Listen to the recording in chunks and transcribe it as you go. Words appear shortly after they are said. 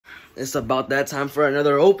It's about that time for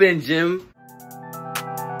another open gym.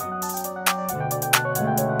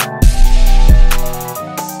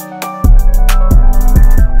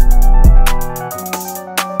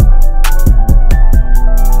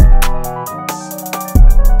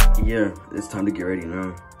 Yeah, it's time to get ready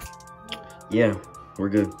now. Yeah, we're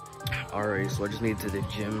good. Alright, so I just made it to the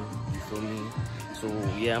gym, you feel me? So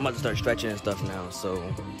yeah, I'm about to start stretching and stuff now, so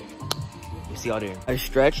you see out there. I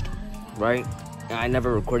stretched, right? And I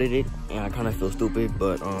never recorded it, and I kind of feel stupid,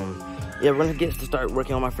 but yeah, we're gonna get to start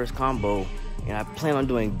working on my first combo, and I plan on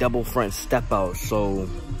doing double front step out, so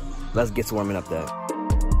let's get to warming up that.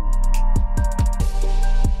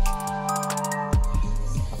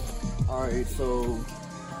 Alright, so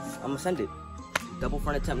I'm gonna send it. Double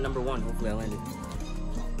front attempt number 1, hopefully I land it.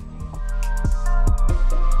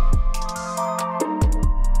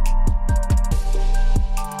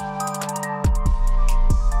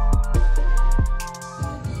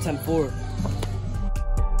 Attempt 4.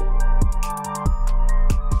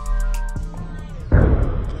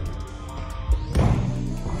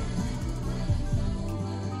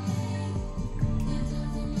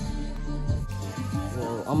 So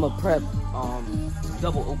I'm gonna prep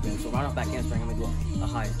double open, so right off back handspring, I'm gonna do a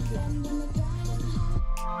high.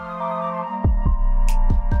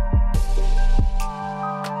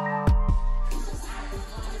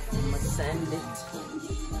 I'm gonna send it.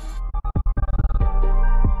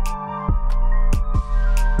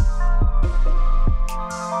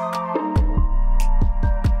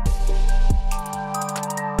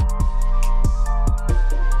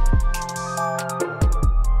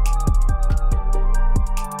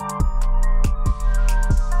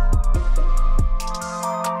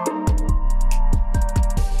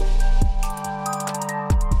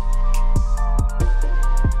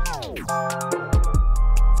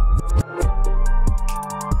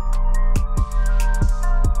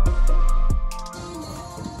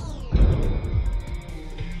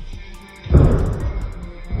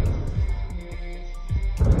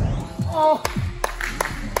 Oh,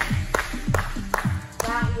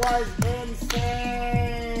 that was insane.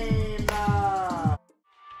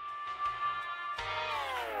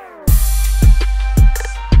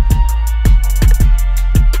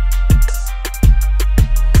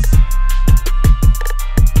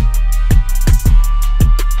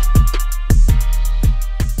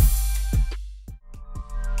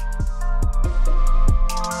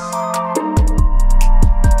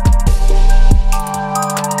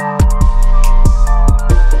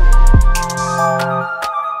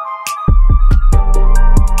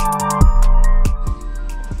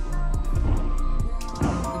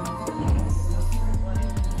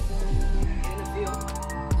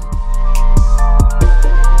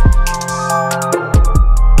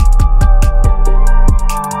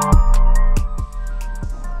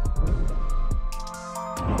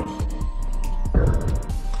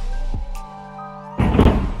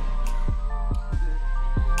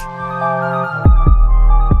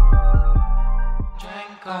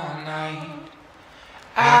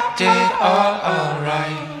 Acted all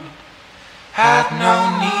alright. Had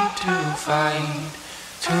no need to fight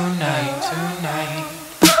tonight.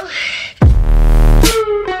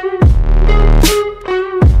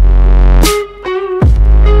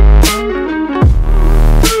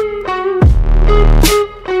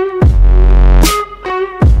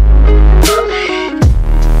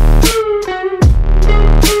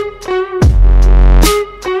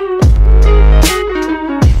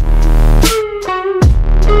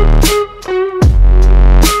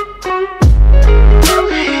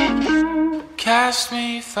 Cast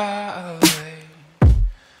me far away.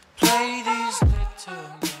 Play these little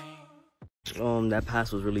games. That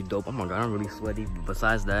pass was really dope. Oh my god, I'm really sweaty.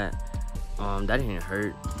 Besides that, that didn't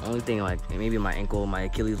hurt. Only thing, like, maybe my ankle, my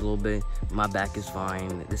Achilles a little bit. My back is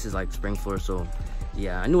fine. This is like spring floor, so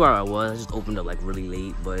yeah, I knew where I was. I just opened up like really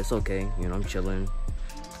late, but it's okay. You know, I'm chilling.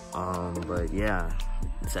 But yeah,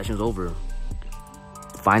 the session's over.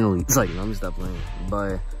 Finally, it's like, you know, I'm gonna stop playing.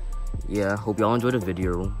 But yeah, hope y'all enjoyed the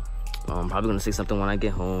video. I'm probably gonna say something when I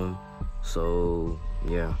get home. So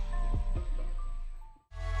yeah.